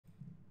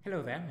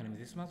Hello there, my name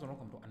is Ismas and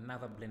welcome to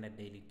another Blender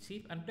Daily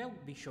Tip, and today I'll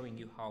be showing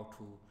you how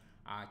to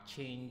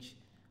change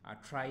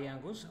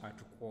triangles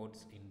to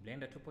quads in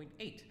Blender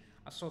 2.8.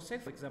 So say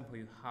for example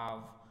you have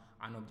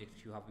an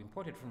object you have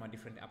imported from a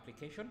different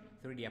application,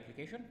 3D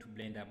application to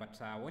Blender, but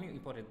when you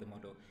imported the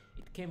model,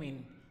 it came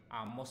in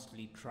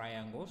mostly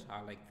triangles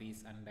like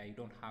this, and you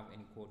don't have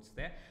any quads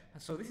there.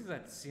 So this is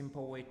a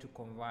simple way to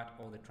convert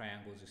all the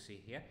triangles you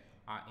see here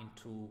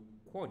into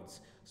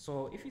quads.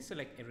 So if you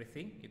select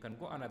everything, you can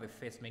go under the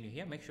face menu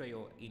here, make sure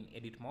you're in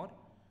edit mode,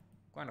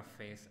 go under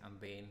face, and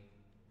then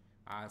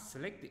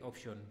select the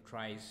option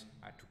tries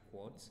to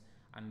quads,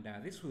 and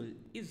this will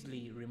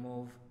easily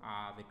remove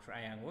the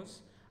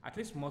triangles, at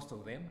least most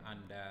of them, and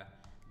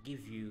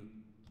give you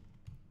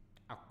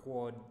a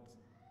quad,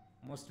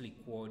 mostly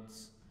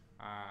quads,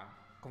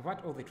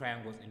 convert all the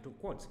triangles into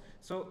quads.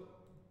 So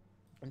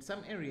in some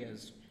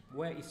areas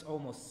where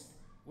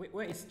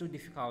it's too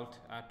difficult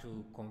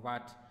to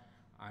convert,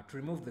 to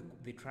remove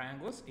the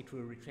triangles, it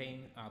will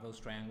retain those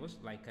triangles,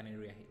 like an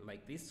area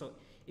like this. So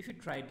if you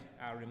tried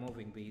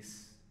removing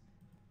this,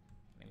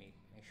 let me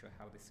make sure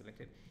I have this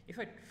selected. If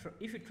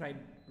you tried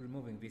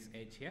removing this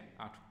edge here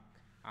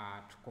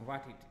to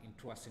convert it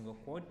into a single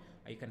quad,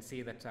 you can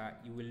see that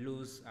you will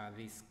lose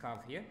this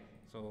curve here.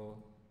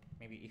 So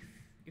maybe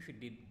if you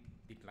did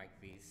it like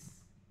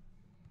this,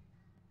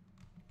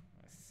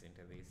 let's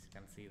enter this, you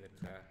can see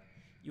that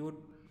you would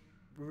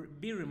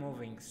be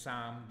removing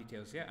some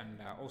details here, and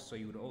also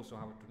you would also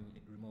have to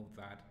remove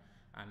that,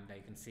 and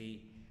you can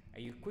see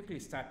you quickly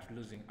start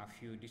losing a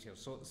few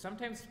details. So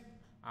sometimes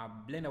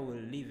Blender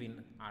will leave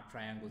in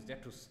triangles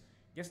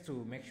just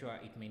to make sure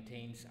it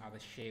maintains the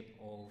shape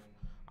of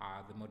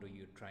the model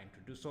you're trying to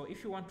do. So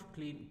if you want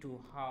to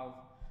have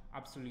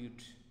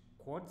absolute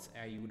quads,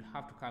 you would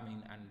have to come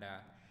in and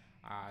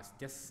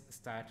just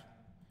start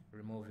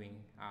removing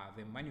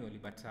them manually,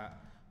 but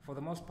for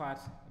the most part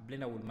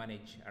Blender will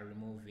manage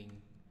removing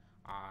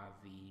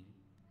the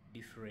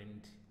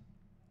different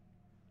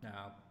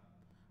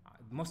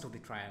most of the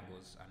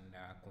triangles and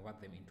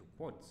convert them into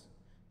quads.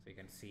 So you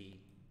can see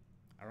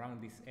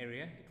around this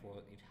area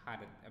it had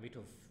a bit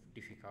of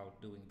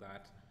difficult doing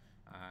that,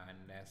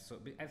 and so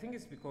I think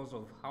it's because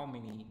of how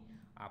many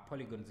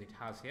polygons it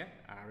has here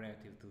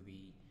relative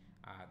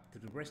to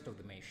the rest of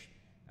the mesh.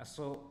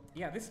 So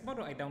yeah, this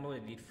model I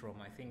downloaded it from,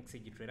 I think,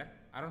 CG Trader.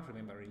 I don't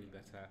remember really,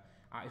 but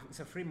it's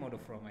a free model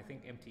from, I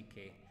think,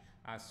 MTK.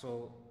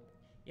 So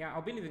yeah,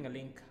 I'll be leaving a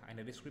link in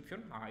the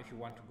description if you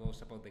want to go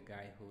support the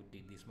guy who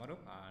did this model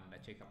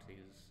and check out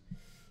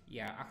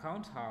his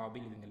account. I'll be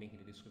leaving a link in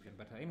the description.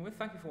 But anyway,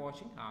 thank you for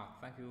watching.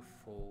 Thank you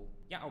for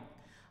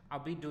I'll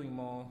be doing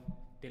more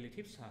daily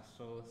tips.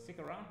 So stick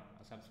around,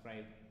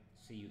 subscribe.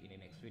 See you in the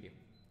next video.